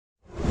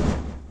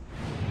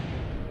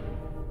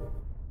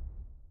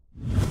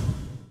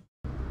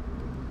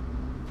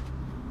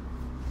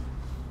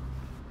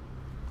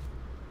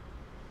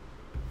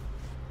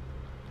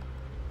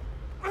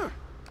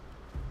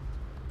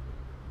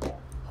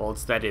Hold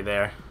steady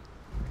there.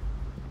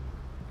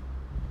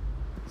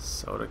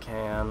 Soda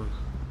can.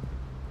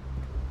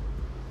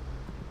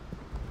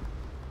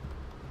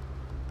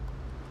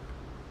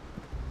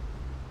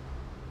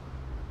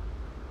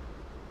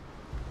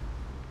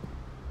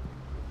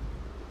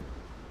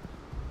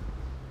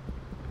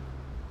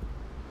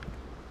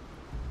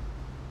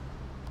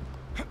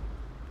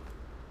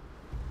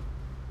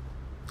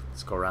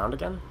 Let's go around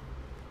again.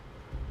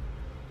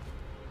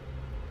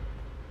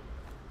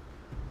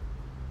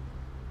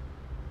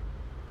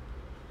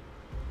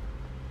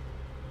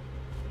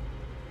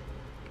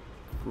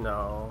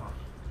 No.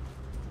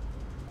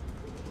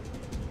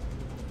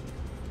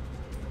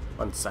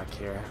 One sec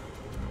here.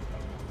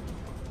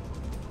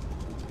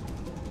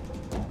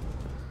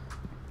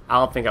 I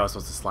don't think I was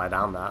supposed to slide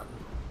down that.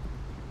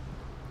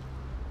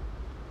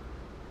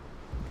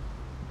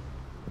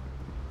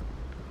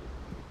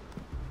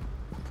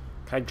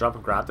 Can I jump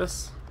and grab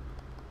this?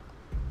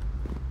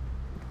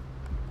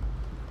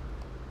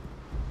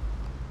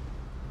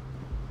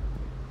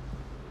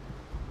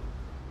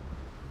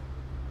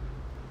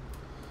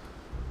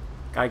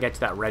 Gotta get to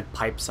that red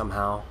pipe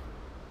somehow.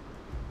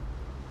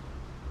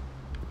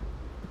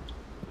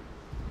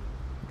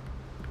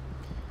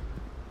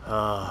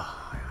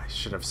 I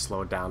should have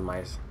slowed down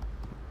my...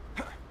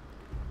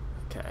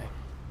 Okay.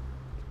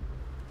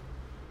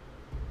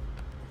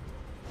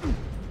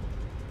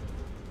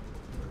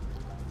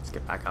 Let's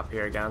get back up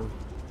here again.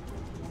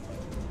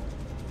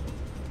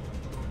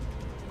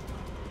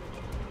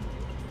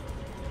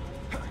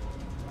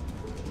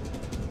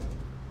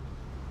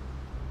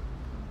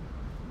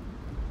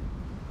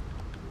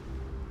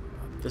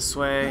 This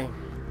way.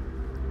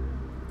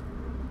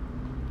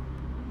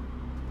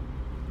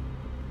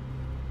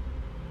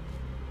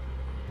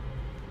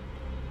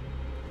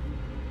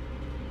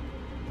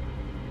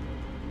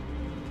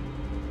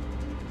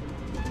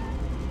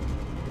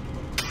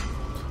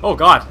 Oh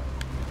God.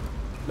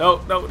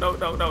 No, no, no,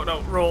 no, no,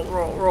 no. Roll,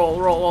 roll, roll,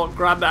 roll, roll.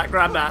 Grab that,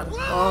 grab that.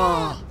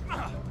 Oh.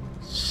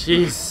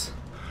 Jeez.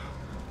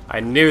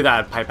 I knew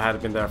that pipe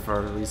had been there for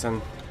a reason.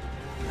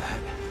 That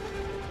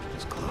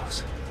was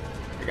close.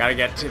 I gotta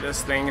get to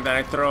this thing, then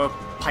I throw a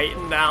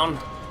python down.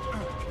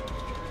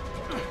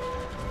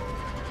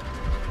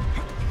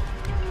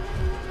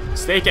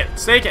 Stake it,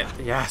 stake it.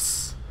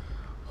 Yes.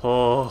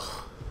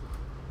 Oh.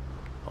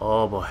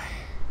 Oh boy.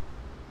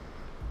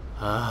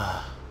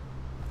 Alright,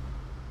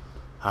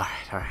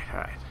 alright,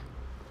 alright.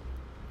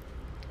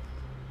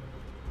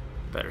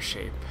 Better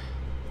shape.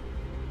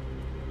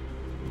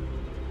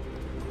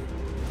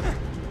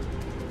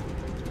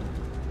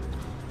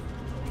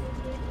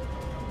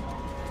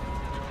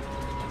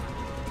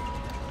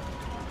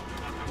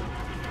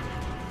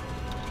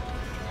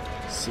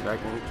 See if I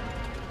can...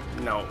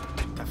 No,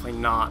 definitely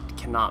not.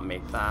 Cannot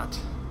make that.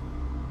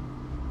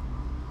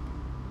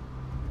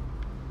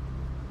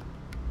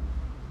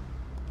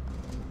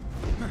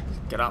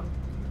 Get up.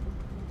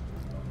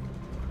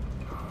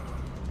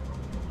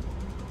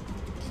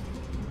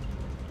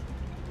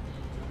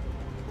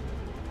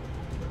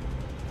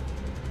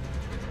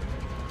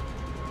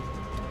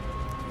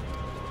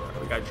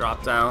 We gotta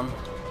drop down.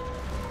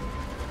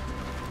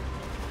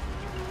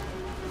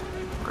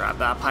 Grab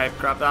that pipe,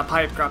 grab that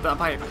pipe, grab that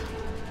pipe.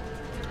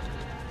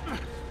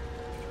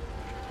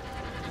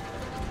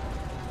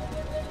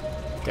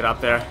 Get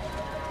up there.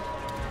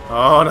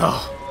 Oh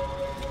no.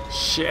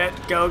 Shit.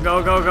 Go,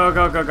 go, go, go,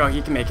 go, go, go.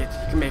 You can make it.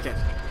 You can make it.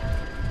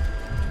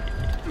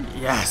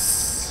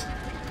 Yes.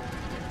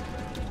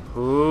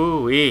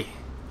 Ooh-wee.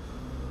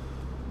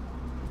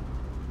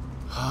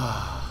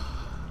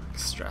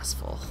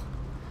 Stressful.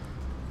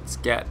 Let's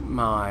get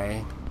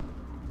my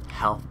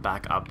health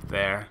back up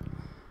there.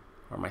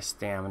 Or my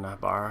stamina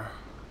bar.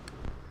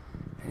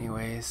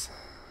 Anyways.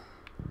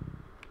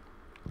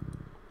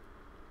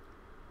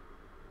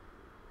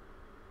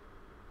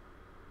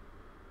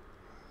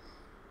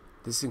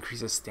 This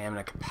increases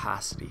stamina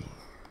capacity.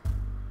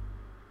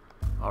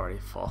 Already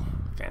full.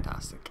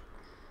 Fantastic.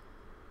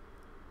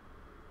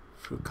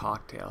 Fruit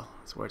cocktail.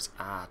 That's where it's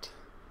at.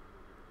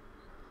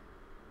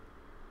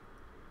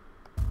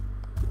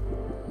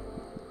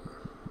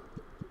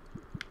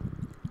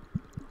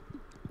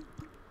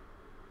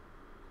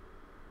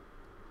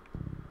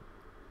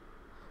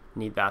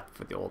 Need that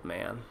for the old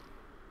man.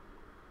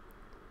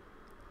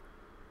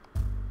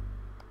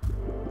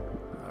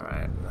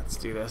 Alright, let's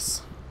do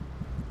this.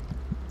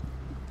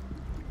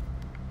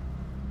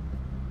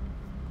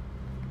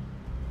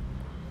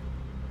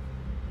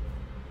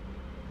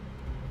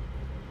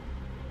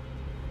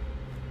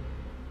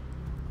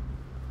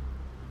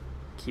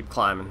 Keep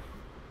climbing.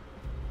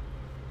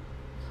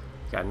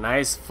 Got a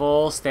nice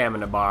full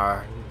stamina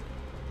bar.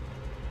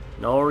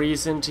 No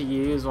reason to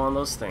use one of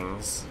those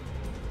things.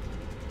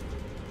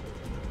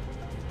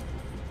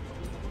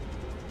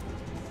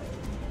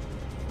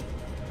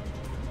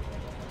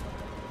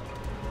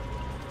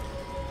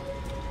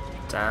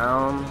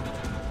 Down.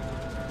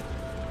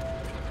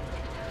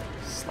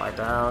 Slide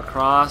down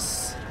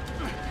across.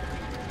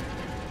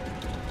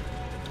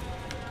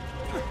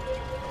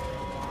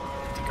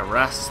 Take a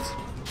rest.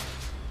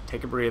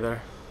 Take a breather.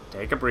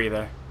 Take a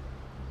breather.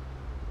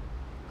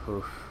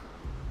 Whew.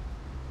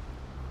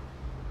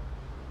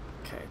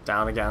 Okay,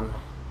 down again.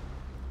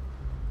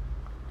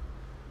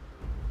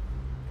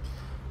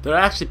 There are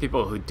actually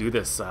people who do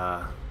this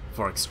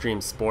for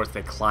extreme sports.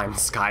 They climb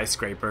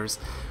skyscrapers,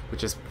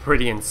 which is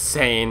pretty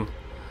insane.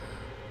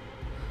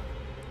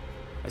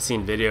 I've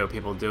seen video of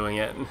people doing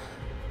it.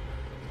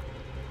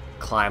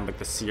 Climb like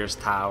the Sears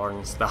Tower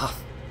and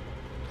stuff.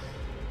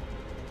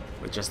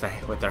 With just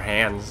with their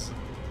hands.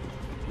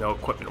 No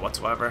equipment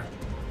whatsoever.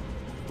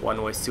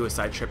 One-way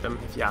suicide tripping,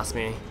 if you ask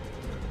me.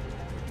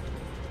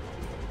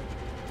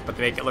 But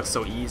they make it look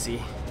so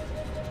easy.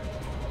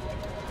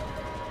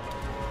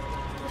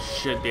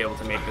 Should be able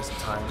to make this in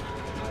time.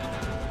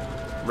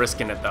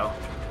 Risking it though.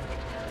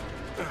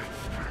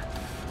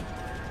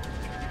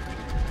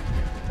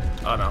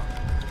 Oh no.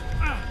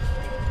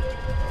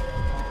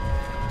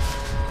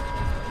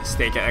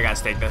 Stake it. I gotta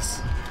stake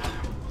this.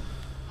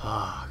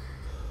 Oh.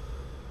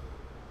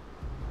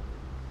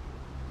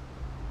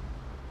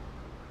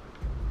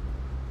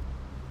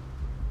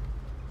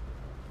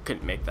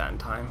 Couldn't make that in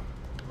time.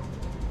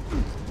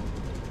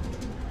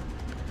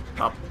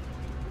 Up.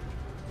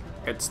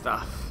 Good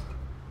stuff.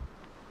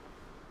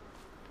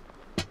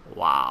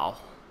 Wow.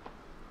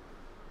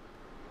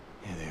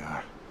 Here they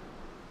are.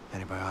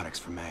 Antibiotics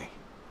for May.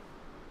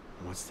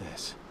 And what's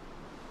this?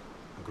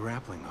 A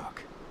grappling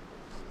hook.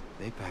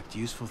 They packed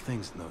useful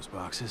things in those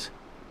boxes.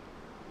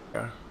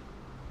 Yeah.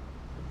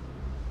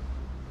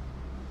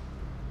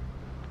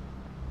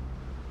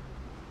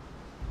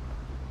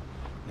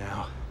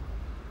 Now,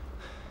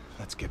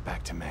 let's get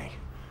back to May.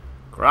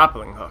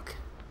 Grappling hook.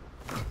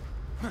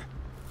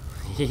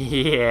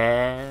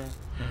 Yeah.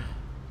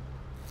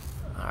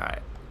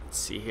 Alright. Let's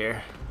see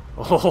here.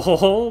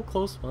 Oh,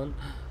 close one.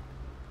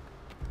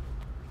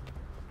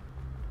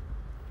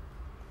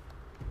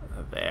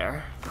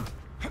 There.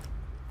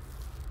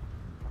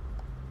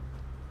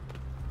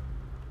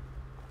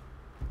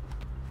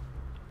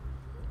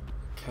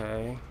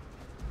 Okay.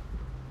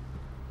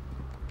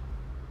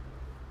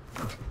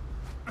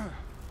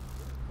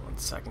 One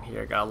second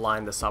here. Gotta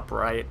line this up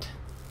right.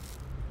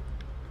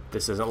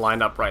 This isn't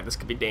lined up right. This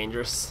could be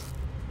dangerous.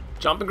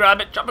 Jump and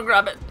grab it. Jump and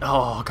grab it.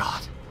 Oh,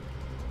 God.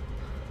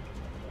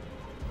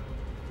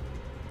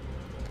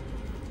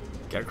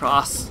 Get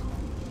across.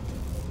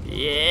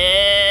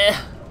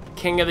 Yeah.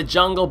 King of the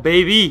jungle,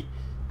 baby.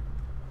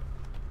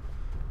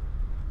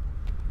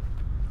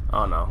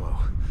 Oh, no. Whoa.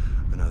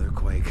 Another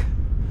quake.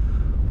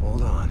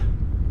 Hold on.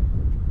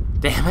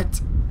 Damn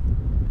it.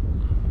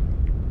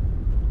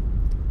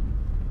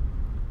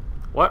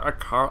 What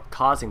are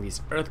causing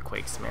these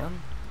earthquakes, man?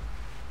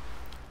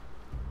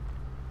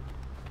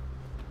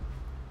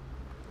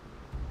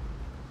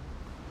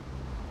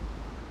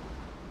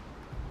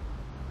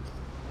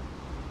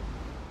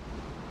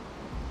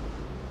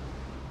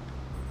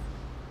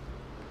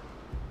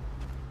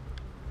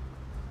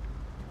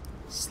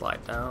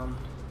 Slide down.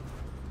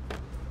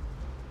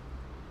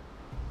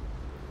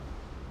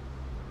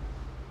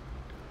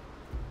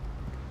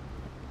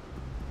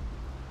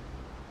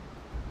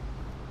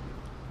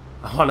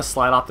 I want to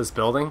slide off this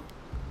building?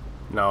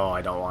 No,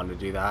 I don't want to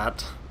do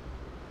that.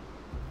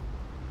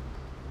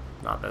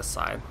 Not this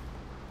side.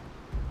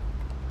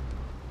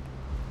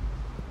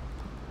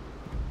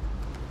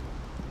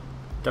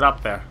 Get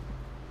up there.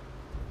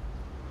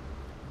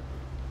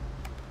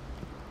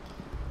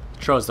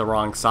 Chose the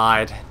wrong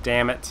side.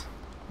 Damn it.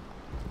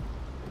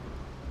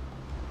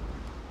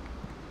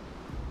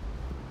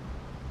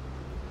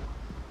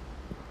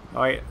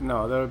 Oh wait,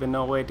 no, there would have been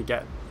no way to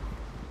get...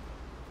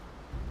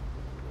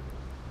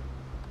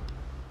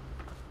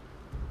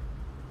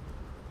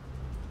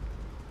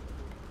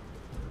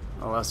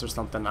 Unless there's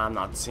something I'm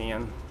not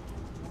seeing.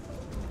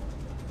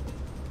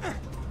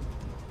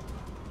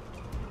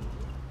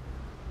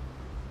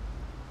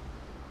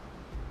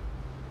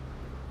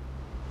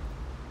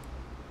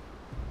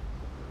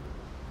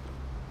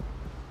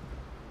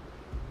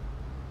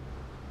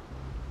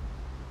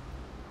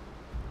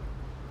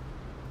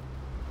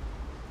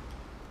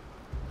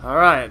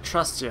 Alright, I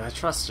trust you, I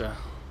trust you.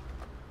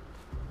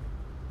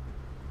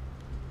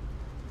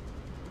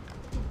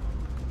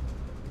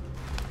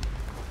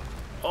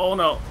 Oh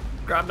no.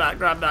 Grab that,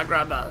 grab that,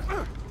 grab that.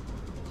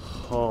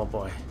 Oh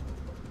boy.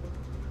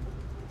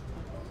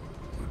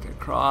 Get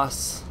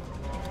across.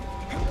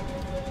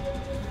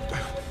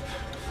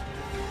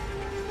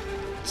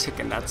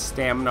 Taking that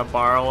stamina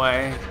bar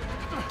away.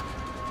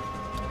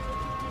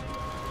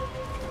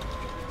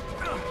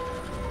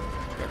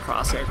 Get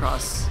across, get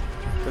across.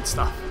 Good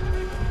stuff.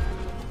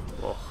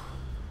 Whoa.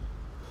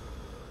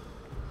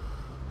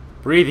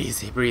 Breathe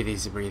easy, breathe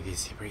easy, breathe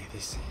easy, breathe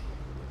easy.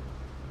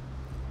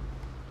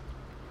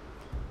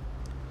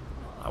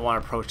 I want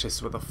to approach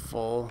this with a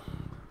full,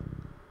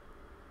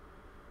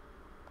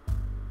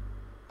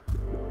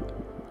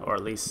 or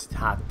at least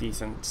half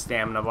decent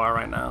stamina bar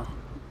right now.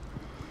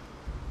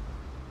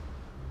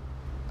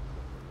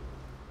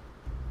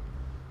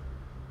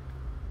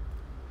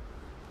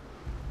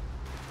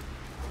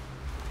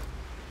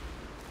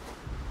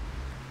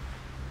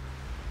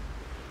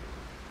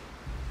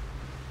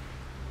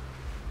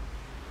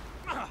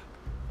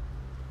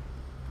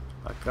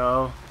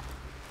 Go.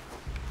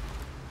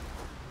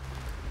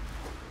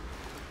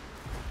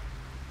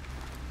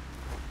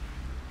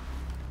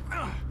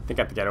 I think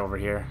I have to get over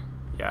here.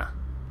 Yeah.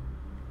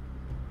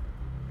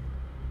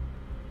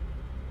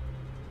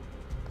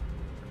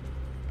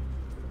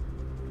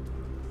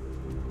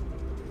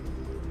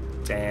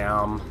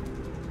 Damn.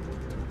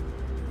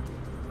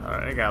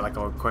 Alright, I gotta let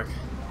go quick.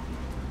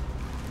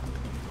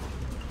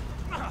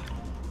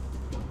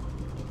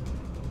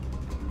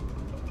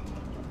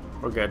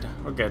 We're good.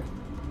 We're good.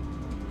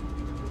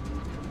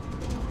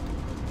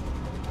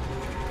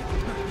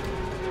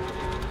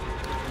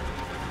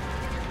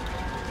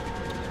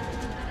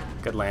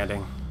 Good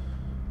landing.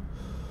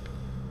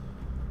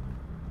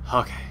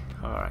 Okay.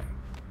 Alright.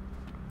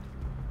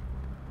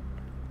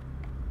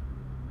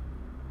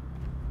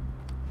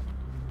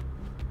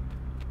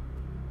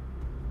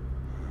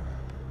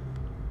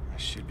 I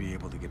should be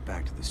able to get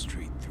back to the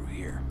street through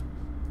here.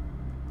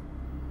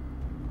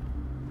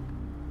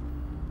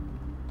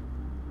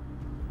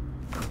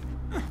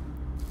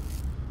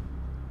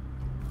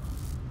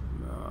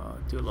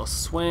 Do a little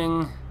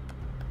swing.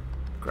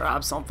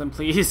 Grab something,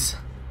 please.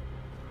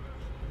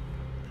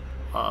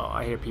 Oh,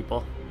 I hear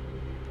people.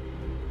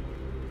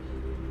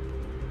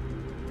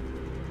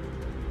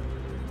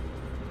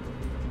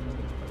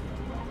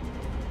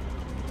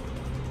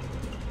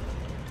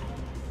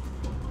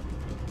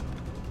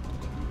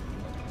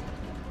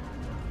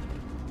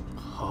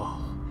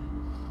 Oh.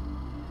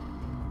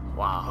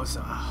 Wow,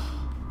 so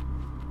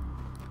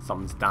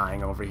someone's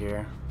dying over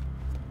here.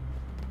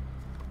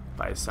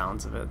 By the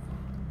sounds of it.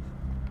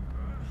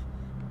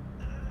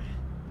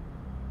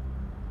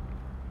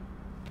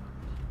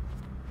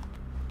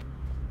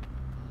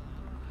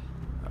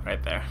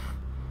 Right there.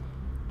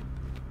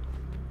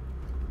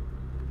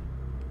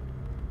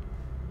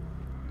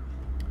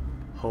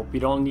 Hope you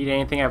don't need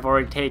anything I've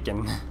already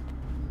taken.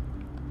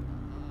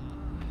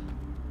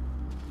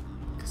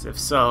 Because if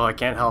so, I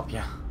can't help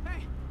you.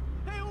 Hey!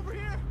 Hey, over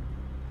here!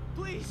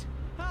 Please,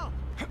 help!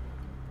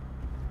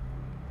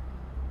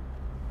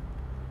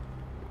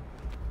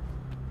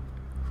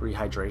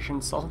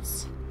 Rehydration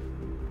salts?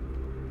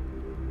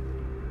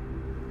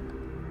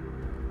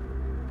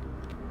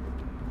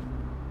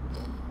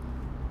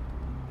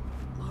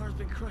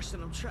 Crushed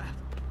and I'm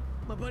trapped.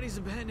 My buddies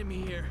abandoned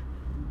me here.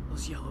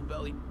 Those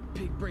yellow-bellied,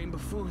 pig-brained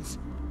buffoons.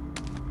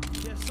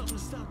 If you have something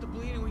to stop the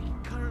bleeding, we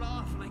can cut it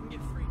off and I can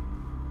get free.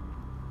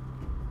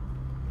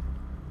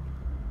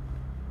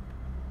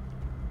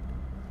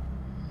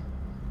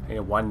 I need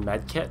one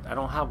med kit? I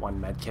don't have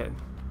one med kit.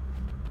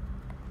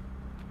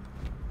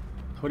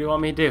 What do you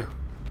want me to do?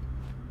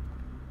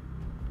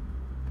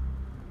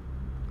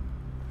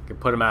 I could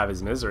put him out of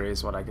his misery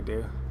is what I could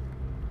do.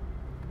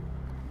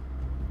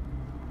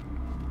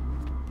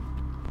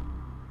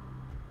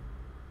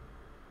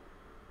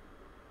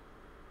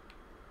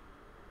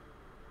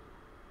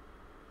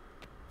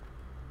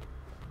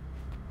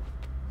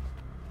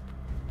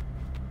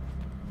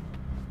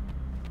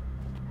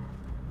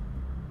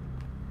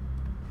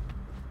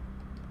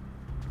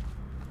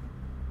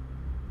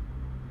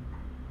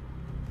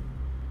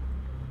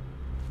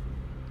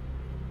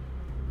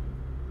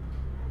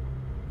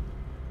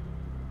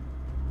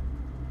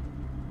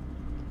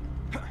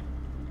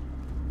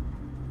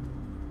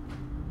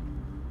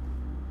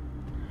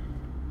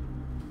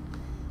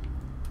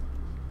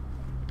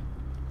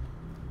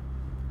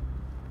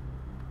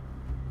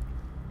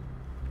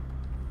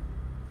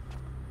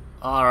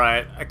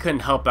 Alright, I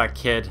couldn't help that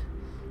kid,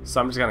 so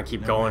I'm just gonna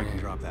keep going. I can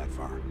drop that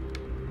far.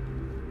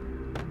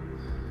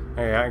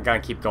 Okay, I gotta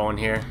keep going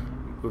here,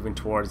 moving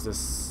towards this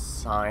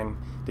sign.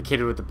 The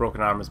kid with the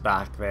broken arm is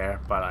back there,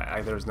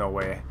 but there was no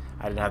way.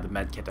 I didn't have the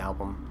med kit to help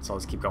him, so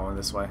let's keep going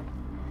this way.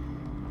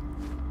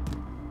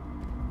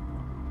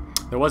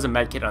 There was a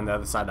med kit on the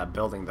other side of that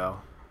building,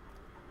 though.